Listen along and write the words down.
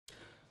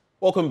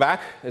Welcome back.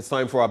 It's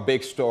time for our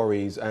big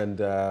stories, and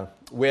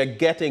we're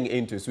getting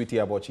into, Sweetie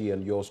Abochi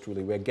and yours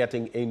truly, we're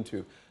getting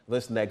into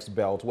this next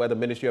belt where the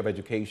Ministry of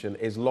Education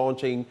is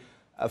launching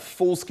a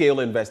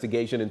full-scale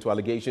investigation into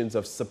allegations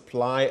of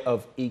supply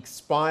of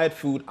expired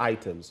food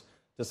items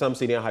to some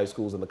senior high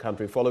schools in the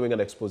country following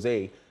an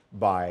expose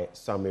by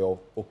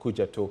Samuel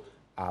Okujeto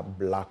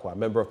Blakwa,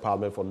 Member of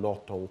Parliament for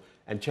North Tong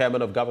and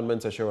Chairman of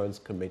Government Assurance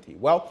Committee.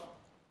 Well,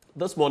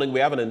 this morning we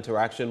have an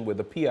interaction with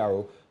the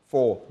PRO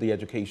for the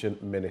Education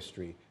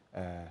Ministry.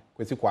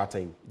 Kwesi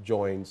Kwarteng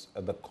joins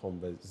the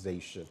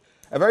conversation.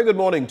 A very good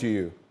morning to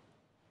you.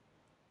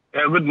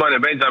 Good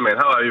morning, Benjamin.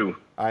 How are you?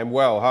 I'm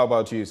well. How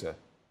about you, sir?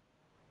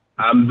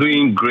 I'm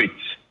doing great.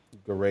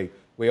 Great.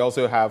 We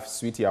also have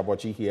Sweetie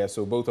Abochi here,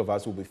 so both of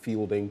us will be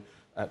fielding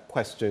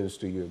questions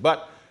to you.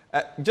 But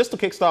just to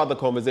kickstart the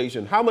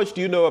conversation, how much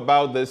do you know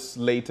about this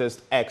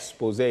latest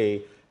expose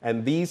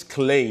and these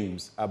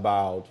claims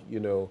about,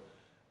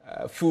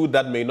 food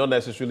that may not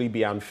necessarily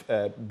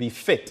be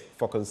fit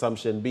for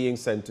consumption being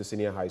sent to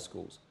senior high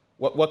schools?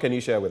 What can you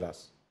share with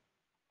us?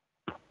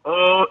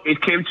 Oh, it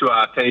came to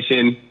our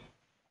attention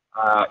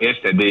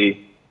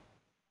yesterday.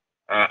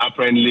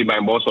 Apparently, my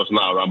boss was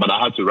not around, but I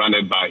had to run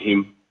it by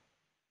him.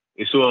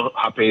 It so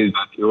happens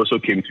that it also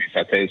came to his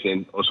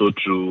attention also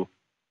through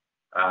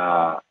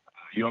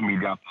your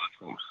media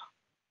platforms.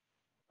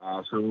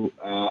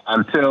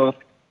 Until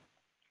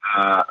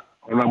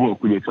Honorable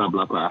Okujeto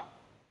Blakwa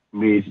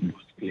made those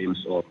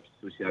claims on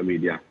social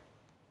media,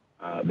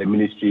 the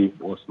ministry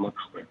was not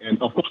aware.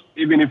 And of course,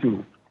 even if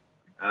you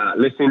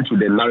listen to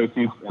the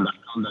narrative and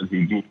account that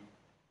he did,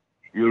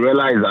 you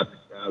realize that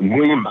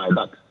going by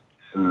that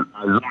and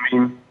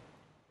assuming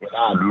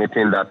without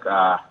admitting that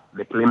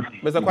the claims...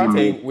 Mr.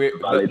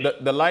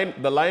 Kwarteng,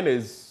 the line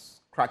is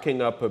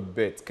cracking up a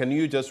bit. Can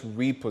you just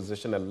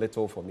reposition a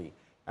little for me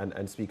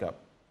and speak up?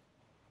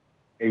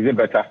 Is it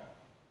better?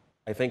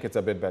 I think it's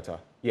a bit better.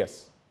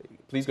 Yes.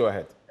 Please go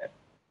ahead.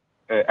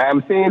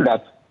 I'm saying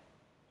that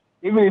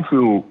even if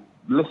you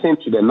listen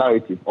to the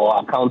narrative or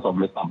account of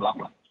Mr.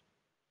 Blakwa,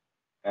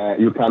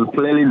 you can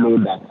clearly know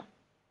that,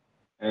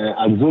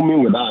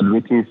 assuming without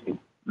admitting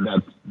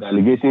that the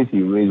allegations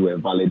he raised were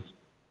valid,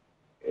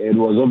 it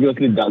was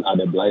obviously done at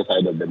the blind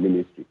side of the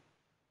ministry.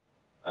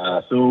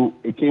 So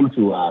it came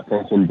to our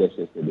attention just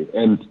yesterday.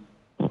 And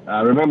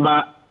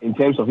remember, in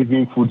terms of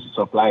even food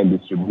supply and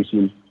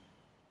distribution,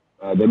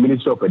 the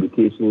Ministry of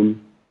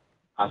Education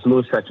has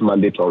no such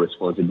mandate or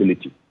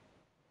responsibility.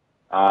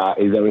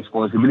 It's the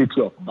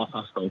responsibility of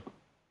buffer stock.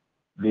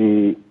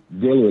 They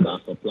deal with our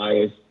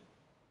suppliers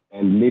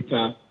and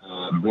later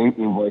bring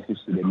invoices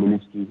to the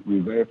ministry. We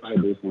verify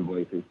those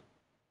invoices,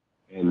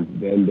 and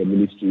then the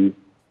ministry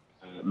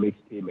makes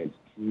payments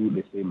through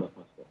the same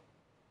buffer stock.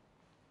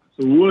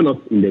 So we were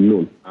not in the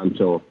know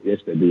until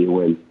yesterday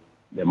when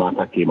the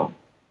matter came up.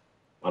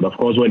 But of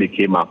course, when it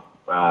came up,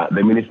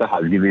 the minister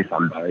has given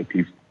some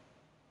directives,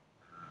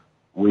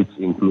 which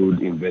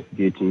include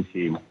investigating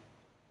him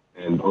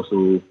and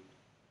also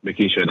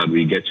making sure that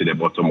we get to the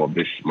bottom of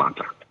this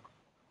matter.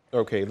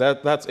 Okay,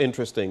 that's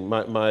interesting.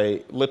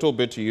 My little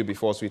bit to you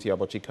before Sweetie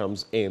Abochi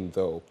comes in,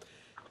 though.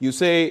 You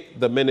say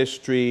the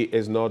ministry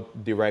is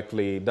not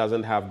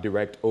doesn't have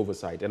direct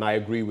oversight, and I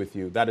agree with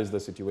you. That is the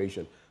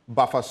situation.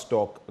 Buffer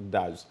stock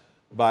does.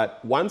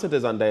 But once it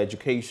is under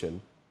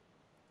education,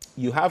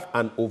 you have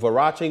an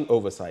overarching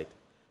oversight,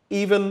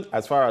 even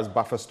as far as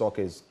buffer stock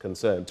is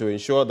concerned, to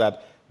ensure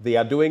that they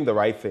are doing the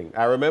right thing.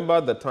 I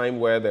remember the time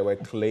where there were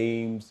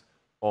claims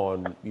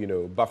on,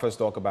 buffer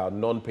stock about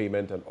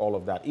non-payment and all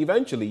of that.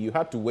 Eventually, you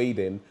had to wade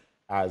in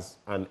as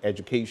an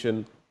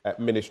education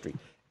ministry.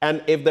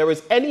 And if there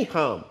is any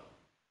harm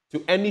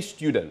to any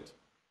student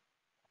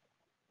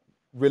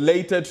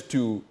related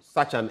to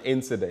such an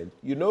incident,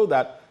 you know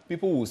that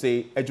people will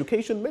say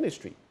education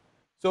ministry.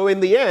 So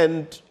in the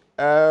end,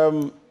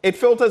 it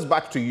filters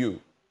back to you.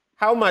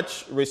 How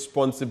much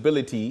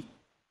responsibility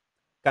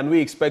can we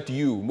expect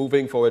you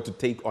moving forward to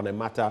take on a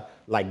matter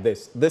like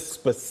this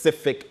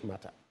specific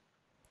matter?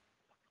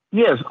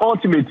 Yes,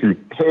 ultimately,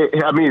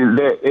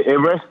 it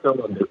rests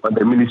on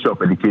the Ministry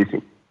of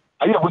Education.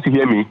 Are you able to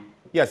hear me?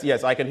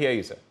 Yes, I can hear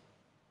you, sir.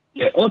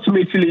 Yeah,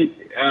 ultimately,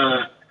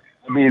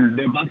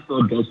 the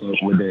backstop does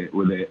with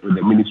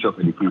the Ministry of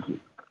Education.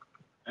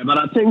 But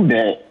I think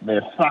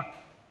the fact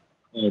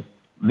of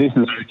this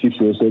narrative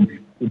should also be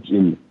put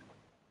in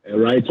a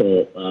right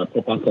or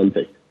proper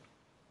context.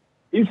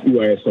 If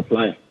you are a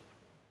supplier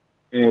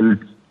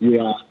and you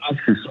are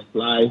asked to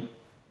supply,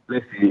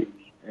 let's say,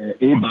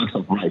 8 bags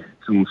of rice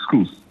to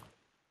schools,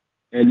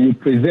 and you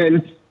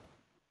present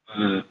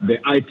the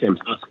items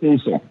as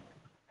wholesome,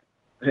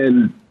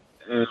 and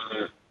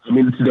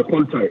to the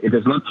contrary, it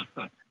is not as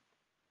such.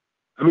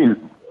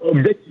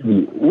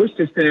 Objectively, which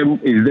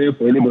system is there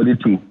for anybody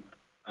to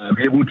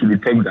be able to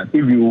detect that?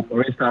 If you,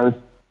 for instance,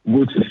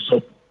 go to the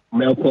shop,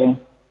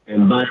 Malcolm,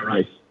 and buy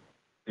rice,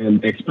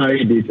 and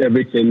expiry date,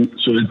 everything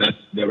shows that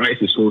the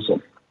rice is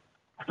wholesome.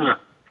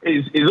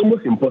 It's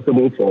almost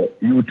impossible for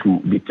you to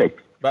detect.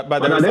 But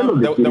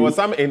there was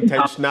some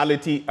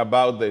intentionality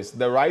about this.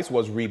 The rice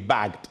was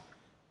rebagged.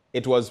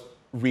 It was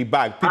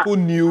rebag. People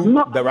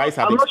knew the rice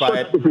had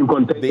expired. Sure in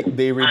contention.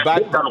 They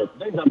rebagged.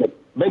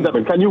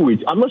 Benjamin, can you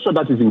wait? I'm not sure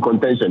that is in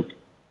contention.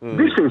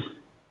 This is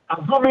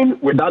assuming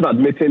without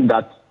admitting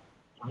that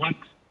what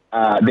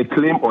the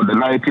claim or the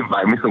narrative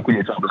by Mr.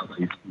 Kunyecha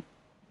is true.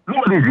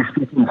 Nobody is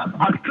disputing that.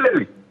 But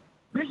clearly,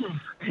 this is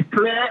a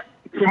clear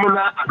criminal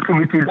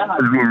activity that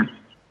has been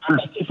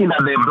undertaken at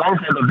the blind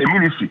side of the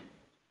ministry.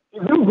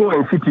 If you go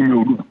and sit in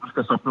your room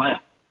as a supplier,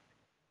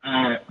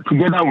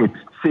 together with,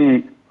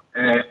 say,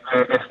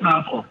 a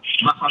staff of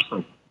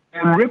Bafasol,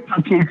 and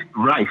repackage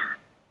rice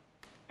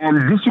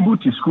and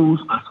distribute to schools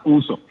as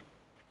also,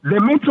 the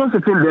matron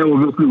sitting there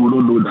obviously will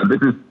not know that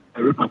this is a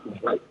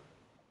repackaged rice.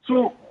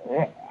 So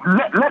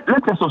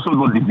let us also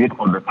not debate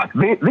on the fact.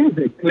 There is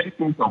a clear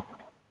case of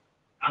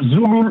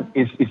assuming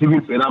is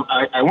even fair.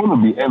 I want to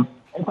be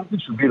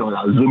emphasis should be on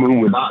assuming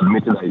without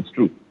admitting that it's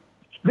true.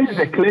 This is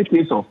a clear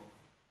case of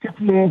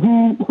people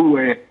who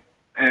were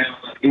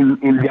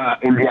in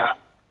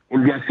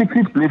their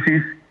secret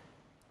places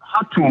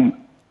had to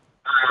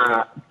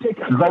take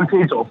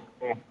advantage of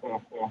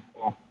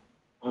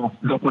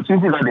the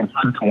opportunity that they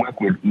had to work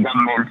with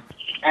government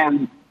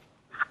and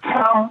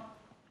scam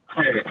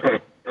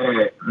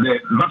the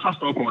buffer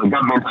stock on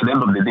government at the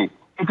end of the day.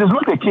 It is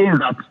not a case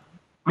that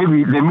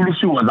maybe the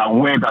ministry was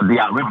aware that they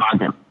are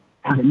rebagging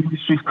and the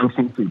ministry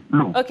sanctioned it.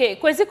 No. Okay,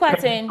 Kwesi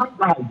Kwarteng,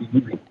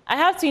 I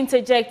have to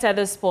interject at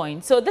this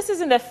point. So this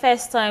isn't the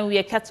first time we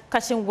are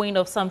catching wind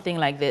of something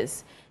like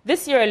this.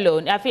 This year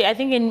alone, I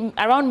think in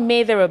around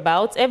May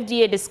thereabouts,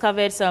 FDA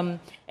discovered some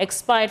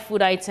expired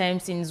food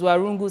items in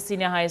Zwarungu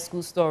Senior High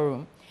School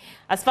storeroom.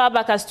 As far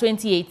back as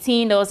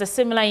 2018, there was a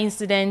similar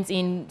incident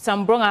in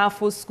some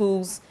Brong-Ahafo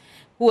schools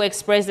who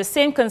expressed the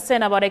same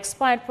concern about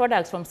expired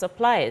products from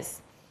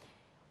suppliers.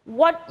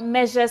 What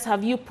measures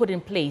have you put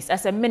in place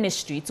as a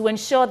ministry to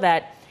ensure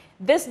that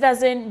this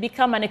doesn't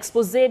become an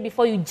expose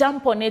before you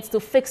jump on it to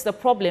fix the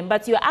problem,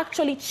 but you're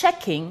actually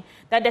checking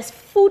that the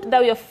food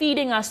that you're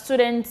feeding our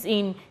students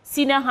in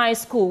senior high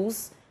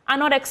schools are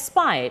not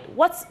expired?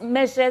 What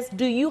measures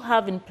do you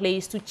have in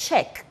place to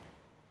check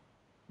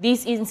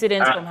these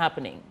incidents from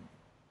happening?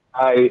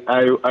 I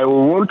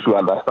will want to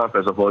understand,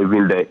 first of all,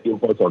 even the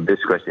import of this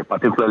question,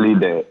 particularly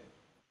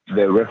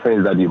the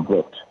reference that you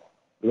brought.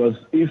 Because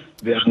if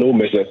there are no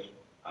measures,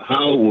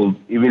 how will,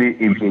 even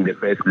in the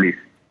first place,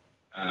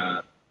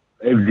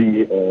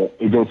 FDA or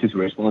agencies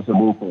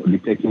responsible for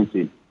detecting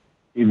sin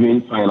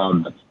even find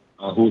out that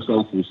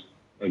wholesome foods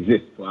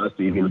exist for us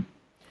to even...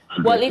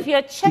 Well, if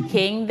you're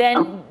checking,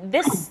 then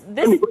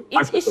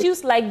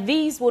issues like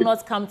these will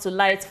not come to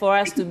light for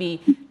us to be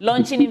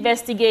launching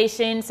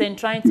investigations and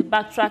trying to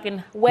backtrack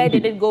and where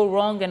did it go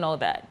wrong and all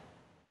that.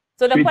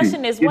 So the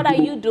question is, what are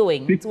you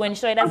doing to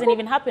ensure it doesn't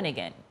even happen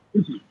again?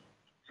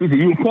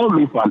 You called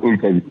me for an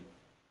interview.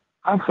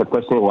 Ask a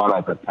question one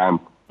at a time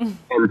and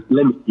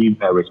let me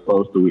give a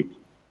response to it.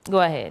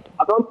 Go ahead.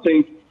 I don't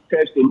think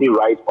there's any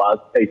right for us,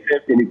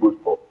 there's any good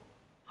for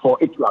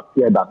it to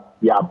appear that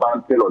we are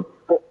bouncing on.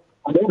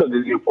 At the end of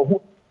the day, for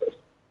who?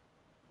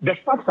 The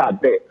facts are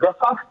there. The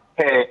facts,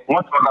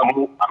 what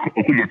Honorable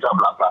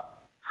Kunyecha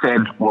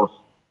said was,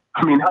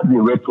 has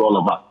been read to all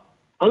of us.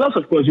 Unless,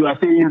 of course, you are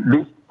saying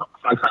these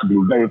facts have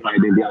been verified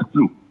and they are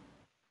true.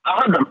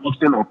 I had an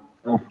option of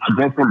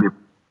addressing this.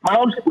 My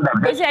option would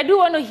have been... I do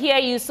want to hear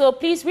you, so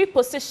please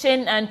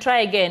reposition and try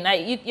again.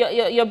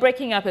 You're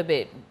breaking up a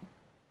bit.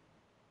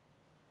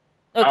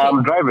 Okay.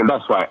 I'm driving,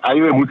 that's why. Are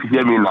you able to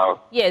hear me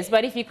now? Yes,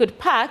 but if you could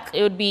park,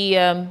 it would be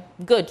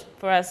good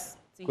for us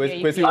to hear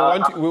you.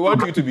 Kwesi, we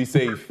want you to be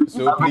safe,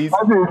 so please...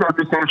 So maybe we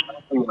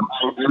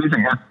may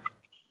have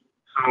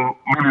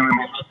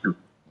to.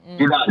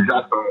 Either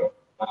adjust or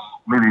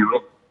maybe...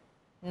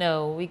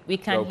 No, we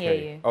can't hear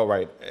you. All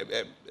right.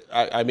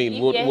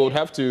 We'll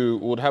have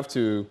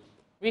to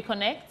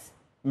reconnect.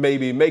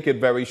 Maybe make it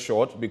very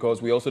short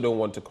because we also don't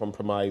want to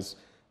compromise.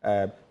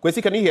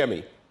 Kwesi, can you hear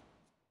me?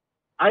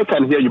 I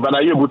can hear you, but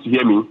are you able to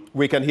hear me?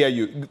 We can hear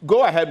you.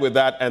 Go ahead with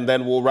that, and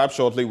then we'll wrap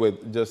shortly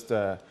with just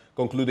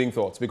concluding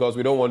thoughts because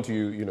we don't want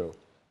you,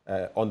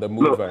 on the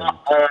move.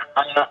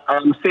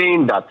 I'm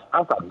saying that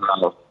as of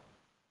now,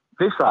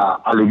 these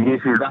are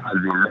allegations that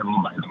have been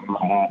leveled by the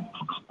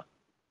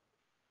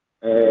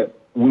government.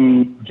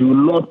 We do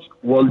not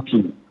want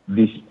to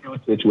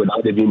dispute it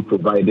without even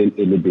providing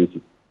any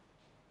basis.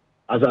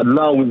 As of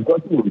now, we've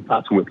gotten in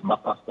touch with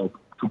Bafasol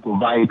to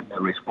provide a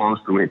response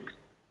to it.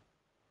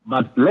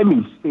 But let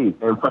me say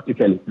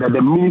emphatically that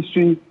the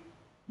ministry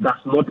does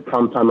not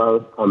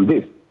countenance on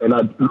this, and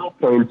at no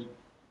point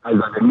has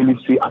the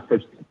ministry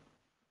accepted.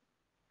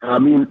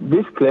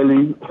 This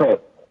clearly,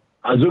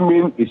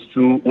 assuming it's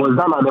true, was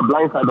done at the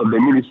blind side of the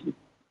ministry,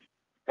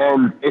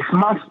 and it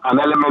marks an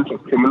element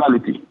of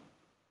criminality.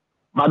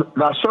 But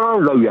the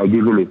assurance that we are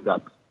giving is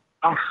that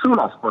as soon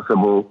as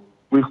possible,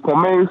 we've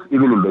commenced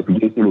even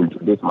investigation into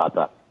this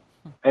matter,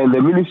 and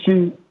the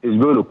ministry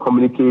is going to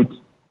communicate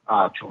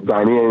to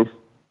Ghanaians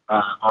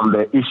on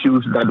the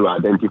issues that were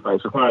identified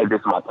so far as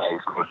this matter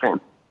is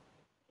concerned.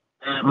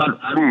 But,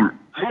 are you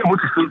able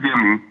to still hear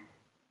me?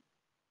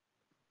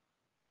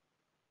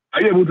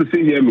 Are you able to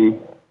still hear me?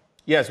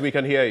 Yes, we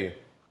can hear you.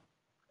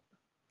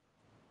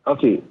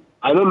 Okay.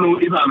 I don't know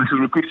if I'm to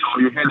repeat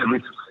or you heard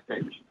everything.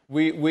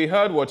 We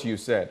heard what you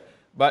said,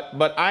 but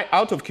I,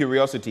 out of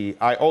curiosity,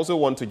 I also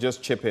want to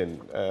just chip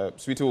in.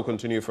 Sweetie will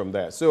continue from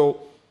there.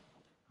 So,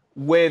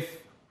 with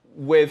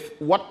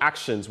what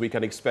actions we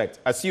can expect,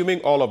 assuming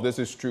all of this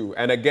is true,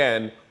 and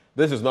again,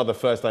 this is not the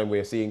first time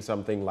we're seeing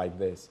something like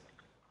this.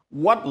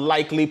 What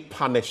likely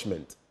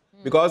punishment?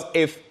 Because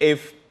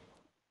if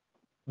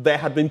there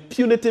had been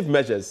punitive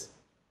measures,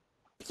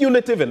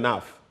 punitive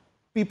enough,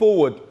 people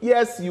would,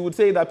 yes, you would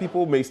say that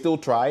people may still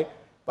try,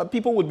 but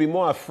people would be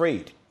more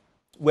afraid.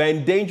 We're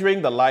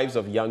endangering the lives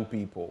of young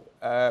people.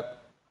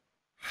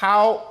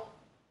 How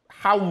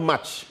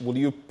much will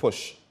you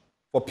push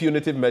for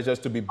punitive measures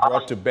to be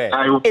brought to bear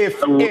if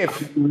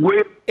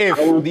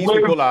these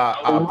people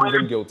are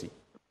proven guilty?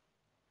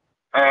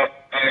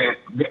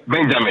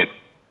 Benjamin,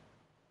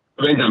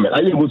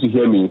 are you able to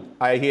hear me?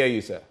 I hear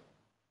you, sir.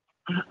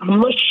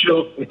 I'm not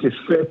sure it is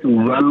fair to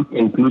run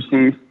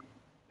conclusive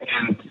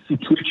and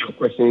situate your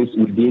questions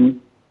within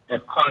a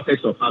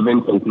context of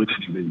having concluded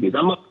investigations.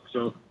 I'm not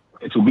sure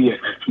it will be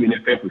in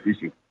a fair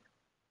position.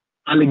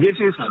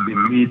 Allegations have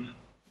been made.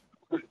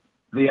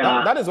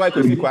 That is why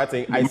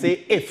I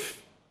say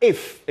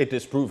if it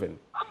is proven.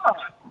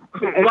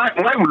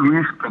 Why would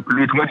we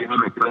speculate when you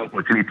have a clear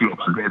opportunity of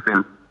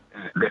addressing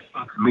the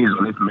facts based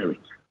on its merit?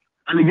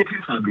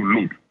 Allegations have been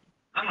made.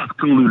 I have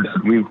told you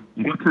that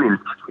we've gotten in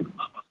touch with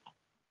Microsoft.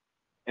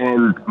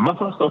 And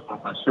Microsoft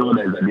has assured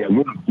us that they are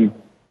going to give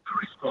a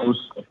response,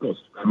 of course,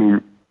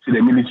 to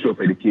the Ministry of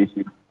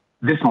Education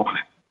this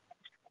morning.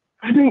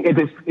 I think it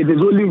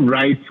is only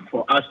right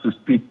for us to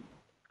speak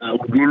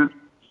within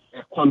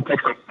a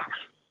context of facts.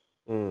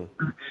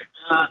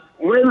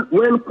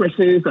 When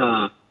questions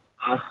are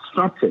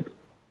structured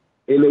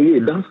in a way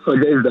that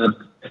suggests that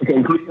a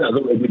conclusion has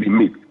already been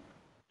made.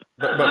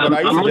 But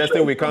are you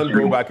suggesting we can't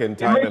go back in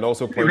time and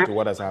also point to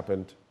what has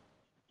happened?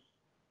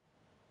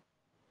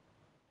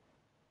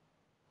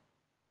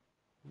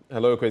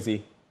 Hello,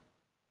 Kwesi.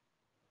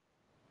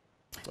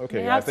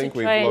 Okay, I think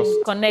we've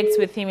lost. Connect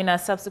with him in our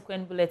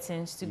subsequent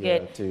bulletins to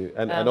get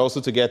and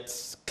also to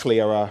get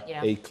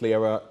a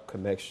clearer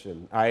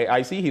connection.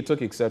 I see he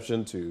took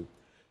exception to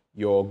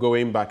your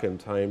going back in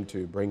time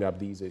to bring up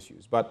these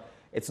issues, but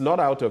it's not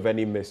out of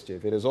any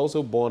mischief. It is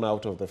also born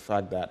out of the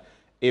fact that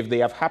if they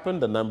have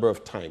happened a number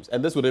of times,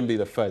 and this wouldn't be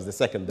the first, the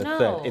second, the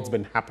third, it's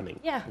been happening,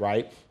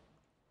 right?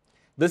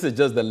 This is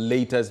just the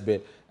latest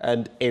bit.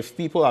 And if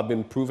people have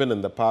been proven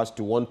in the past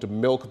to want to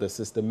milk the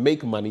system,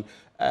 make money,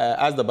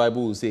 as the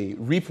Bible will say,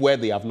 reap where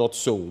they have not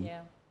sown,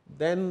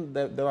 then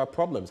there are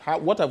problems.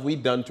 What have we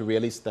done to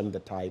really stem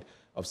the tide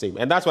of same?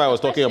 And that's why I was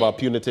talking about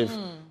punitive,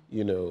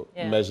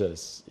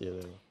 measures.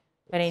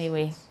 But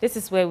anyway, this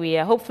is where we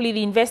are. Hopefully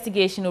the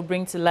investigation will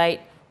bring to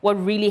light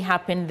what really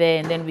happened there,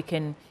 and then we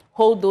can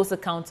hold those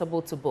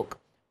accountable to book.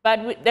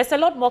 But there's a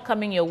lot more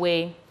coming your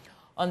way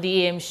on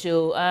the AM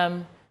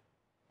show.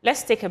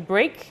 Let's take a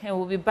break and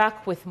we'll be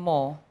back with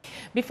more.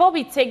 Before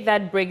we take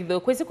that break though,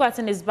 Kwesi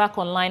Kwarteng is back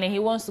online and he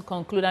wants to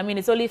conclude. I mean,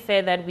 it's only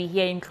fair that we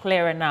hear him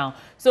clearer now.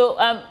 So,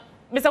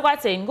 Mr.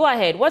 Kwarteng, go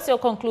ahead. What's your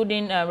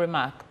concluding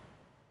remark?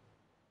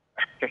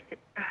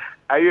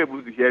 Are you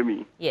able to hear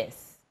me?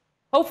 Yes.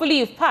 Hopefully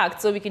you've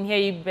packed so we can hear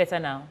you better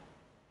now.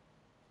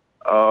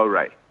 All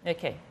right.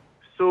 Okay.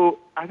 So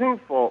I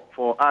think for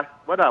us,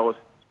 what I was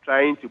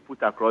trying to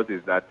put across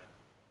is that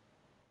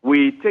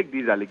we take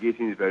these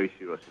allegations very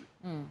seriously.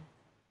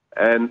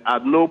 And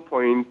at no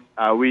point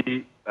are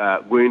we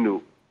going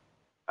to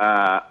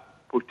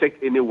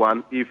protect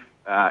anyone if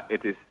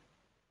it is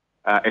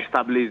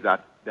established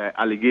that the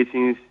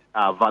allegations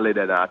are valid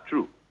and are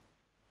true.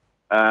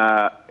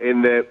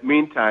 In the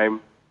meantime,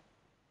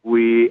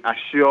 we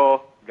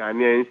assure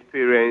Ghanaians,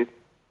 parents,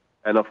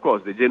 and of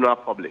course the general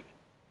public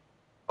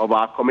of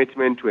our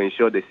commitment to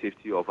ensure the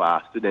safety of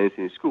our students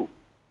in school.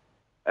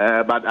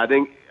 But I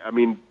think,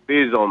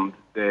 based on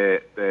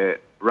the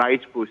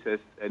right process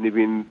and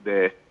even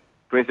the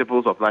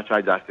principles of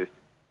natural justice,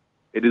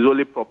 it is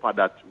only proper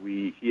that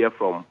we hear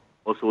from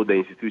also the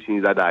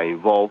institutions that are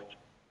involved,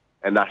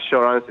 and the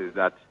assurance is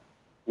that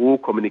we will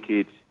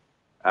communicate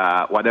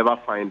whatever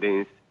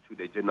findings to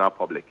the general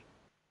public.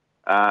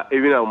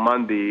 Even on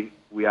Monday,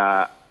 we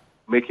are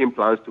making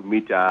plans to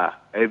meet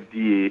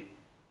FDA,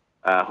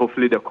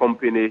 hopefully the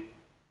company,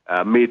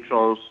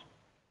 matrons,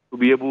 to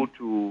be able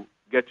to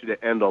get to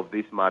the end of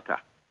this matter.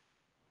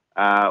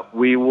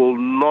 We will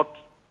not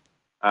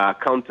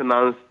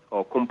countenance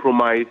or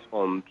compromise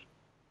on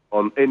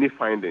any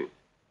findings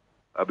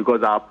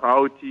because our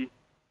priority,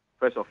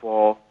 first of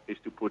all, is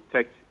to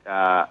protect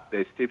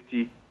the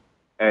safety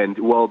and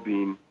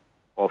well-being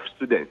of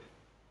students.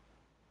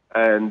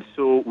 And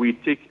so we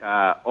take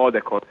all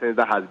the concerns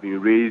that has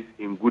been raised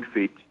in good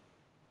faith,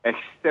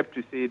 except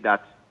to say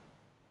that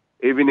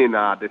even in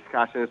our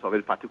discussions of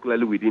it,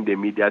 particularly within the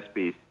media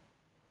space,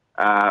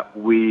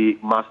 we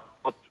must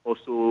not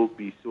also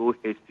be so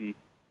hasty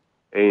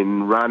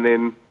in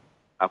running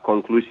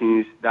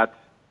conclusions that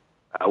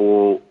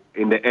will,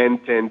 in the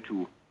end, tend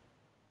to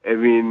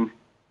even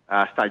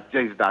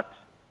suggest that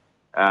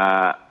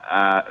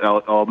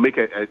or make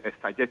a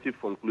subjective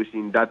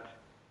conclusion that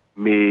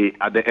may,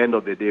 at the end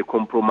of the day,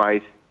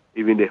 compromise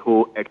even the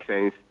whole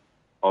essence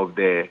of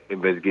the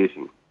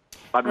investigation.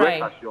 But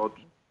rest assured,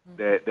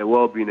 the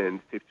well-being and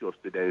safety of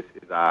students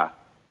is our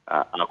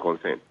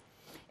concern.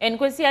 And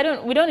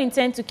Kwesi, we don't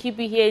intend to keep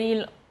you here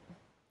any.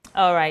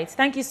 All right.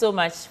 Thank you so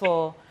much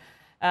for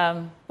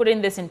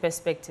putting this in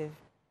perspective.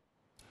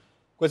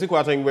 Kwesi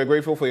Kwarteng, we're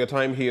grateful for your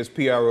time. He is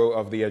PRO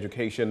of the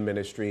Education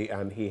Ministry,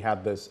 and he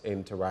had this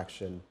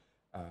interaction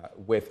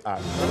with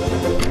us.